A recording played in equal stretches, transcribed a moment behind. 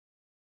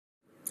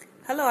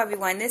Hello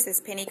everyone, this is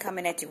Penny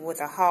coming at you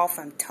with a haul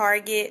from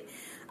Target.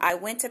 I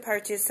went to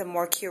purchase some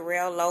more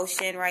Curel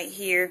lotion right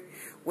here,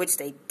 which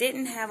they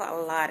didn't have a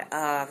lot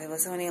of. It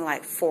was only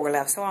like 4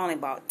 left, so I only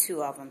bought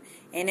 2 of them.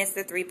 And it's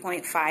the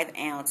 3.5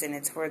 ounce, and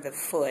it's for the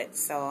foot,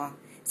 so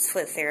it's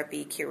foot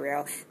therapy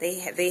Curel.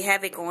 They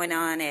have it going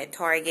on at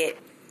Target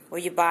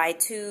where you buy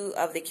 2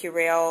 of the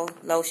Curel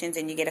lotions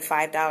and you get a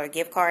 $5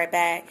 gift card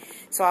back.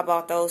 So I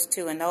bought those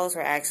 2, and those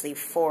were actually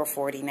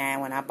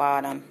 $4.49 when I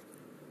bought them.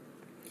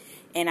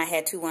 And I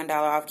had 2 $1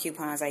 off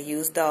coupons. I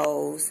used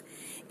those.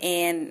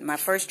 And my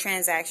first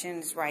transaction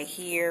is right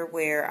here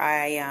where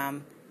I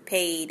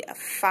paid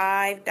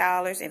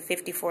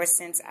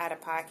 $5.54 out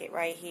of pocket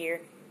right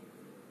here.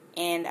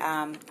 And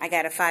I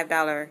got a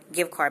 $5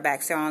 gift card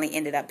back, so I only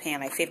ended up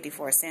paying like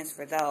 54 cents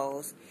for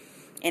those.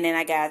 And then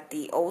I got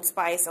the Old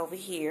Spice over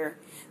here.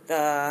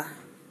 That's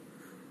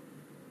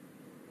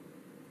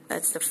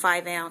the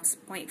 5 ounce,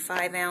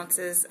 0.5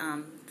 ounces.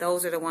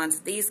 Those are the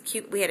ones. We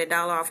had $1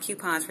 off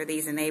coupons for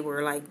these, and they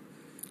were like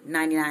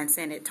 99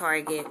 cents at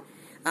Target.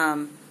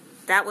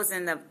 That was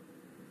in the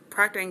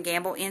Procter &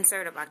 Gamble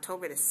insert of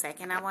October the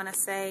 2nd, I want to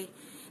say.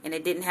 And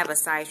it didn't have a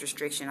size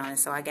restriction on it,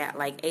 so I got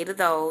like 8 of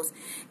those.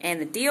 And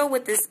the deal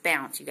with this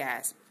Bounce, you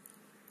guys,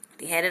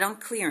 they had it on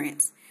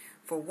clearance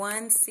for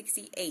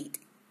 $1.68.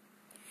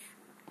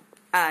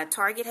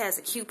 Target has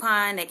a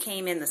coupon that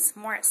came in the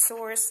Smart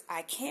Source.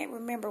 I can't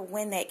remember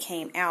when that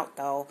came out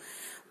though,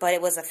 but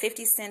it was a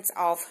 50 cents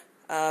off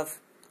of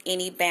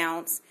any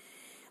Bounce,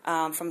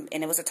 and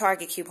it was a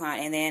Target coupon.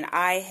 And then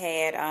I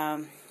had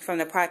from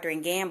the Procter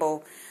 &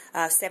 Gamble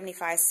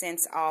 75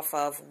 cents off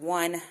of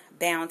one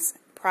Bounce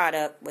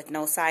product with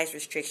no size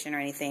restriction or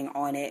anything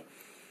on it.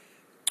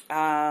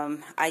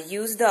 I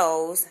used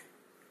those,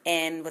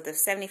 and with the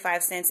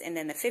 75 cents and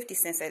then the 50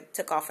 cents, I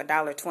took off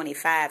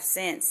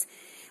 $1.25,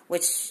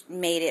 which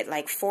made it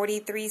like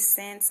 43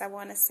 cents, I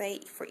want to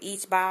say, for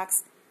each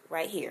box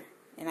right here.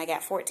 And I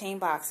got 14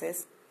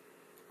 boxes.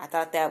 I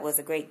thought that was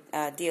a great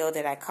deal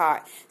that I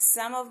caught.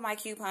 Some of my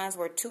coupons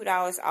were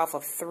 $2 off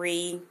of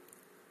 3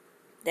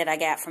 that I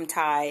got from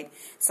Tide.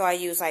 So I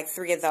used like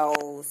 3 of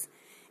those.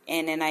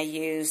 And then I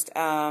used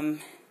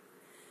 $1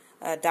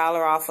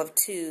 off of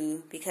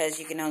 2 because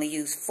you can only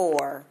use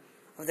 4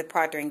 of the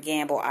Procter &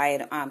 Gamble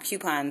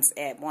coupons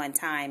at one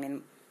time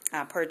and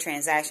per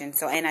transaction.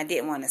 So, and I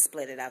didn't want to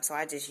split it up, so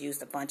I just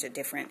used a bunch of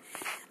different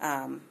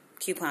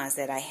coupons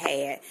that I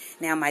had.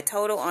 Now my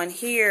total on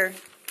here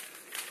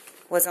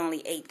was only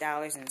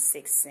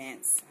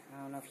 $8.06. I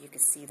don't know if you can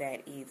see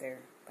that either,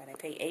 but I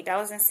paid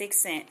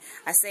 $8.06.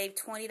 I saved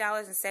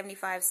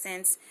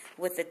 $20.75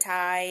 with the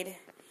Tide,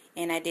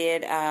 and I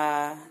did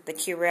the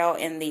Curel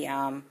and the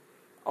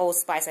Old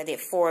Spice. I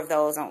did 4 of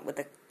those with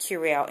the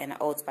Curel and the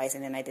Old Spice,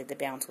 and then I did the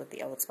Bounce with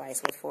the Old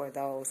Spice with 4 of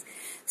those.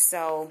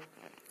 So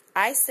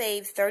I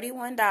saved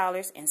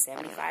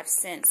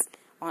 $31.75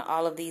 on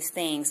all of these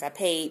things. I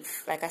paid,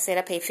 like I said,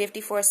 I paid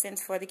 54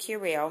 cents for the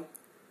Curel,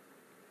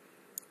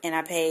 and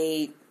I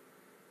paid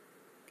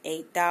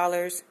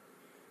 $8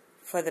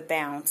 for the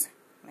Bounce.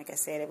 Like I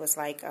said, it was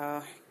like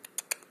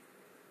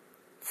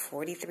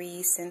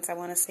 43 cents, I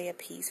want to say, a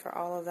piece for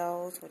all of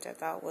those, which I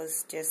thought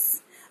was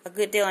just a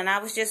good deal. And I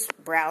was just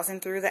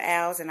browsing through the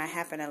aisles, and I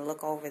happened to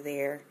look over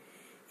there,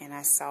 and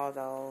I saw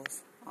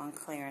those on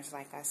clearance,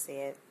 like I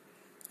said.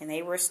 And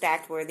they were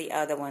stacked where the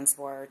other ones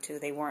were, too.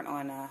 They weren't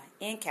on an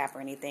end cap or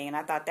anything. And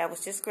I thought that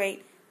was just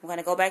great. I'm going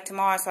to go back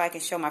tomorrow so I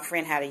can show my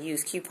friend how to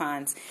use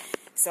coupons.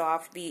 So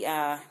I'll be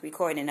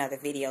recording another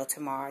video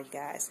tomorrow, you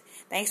guys.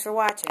 Thanks for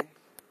watching.